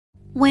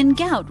When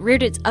gout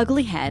reared its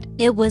ugly head,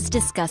 it was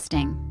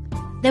disgusting.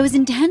 There was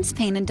intense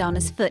pain in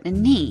Donna's foot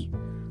and knee.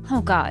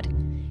 Oh God,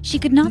 she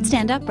could not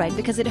stand upright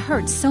because it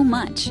hurt so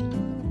much.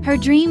 Her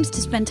dreams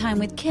to spend time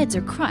with kids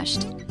are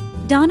crushed.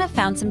 Donna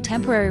found some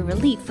temporary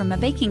relief from a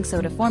baking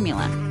soda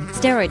formula,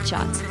 steroid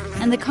shots,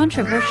 and the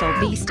controversial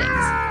bee stings.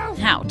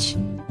 Ouch,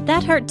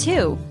 that hurt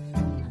too.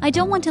 I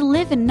don't want to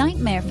live in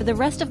nightmare for the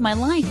rest of my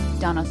life,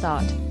 Donna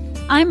thought.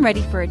 I'm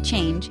ready for a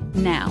change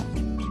now.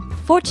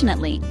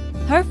 Fortunately,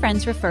 her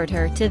friends referred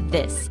her to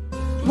this.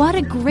 What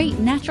a great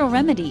natural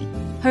remedy!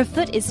 Her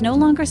foot is no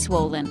longer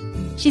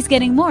swollen. She's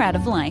getting more out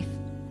of life.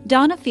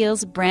 Donna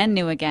feels brand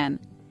new again.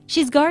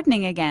 She's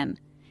gardening again.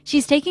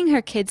 She's taking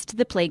her kids to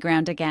the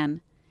playground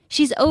again.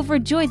 She's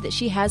overjoyed that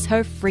she has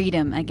her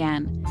freedom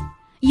again.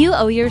 You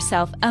owe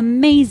yourself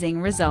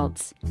amazing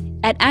results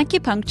at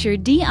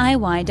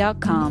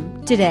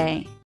acupuncturediy.com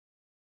today.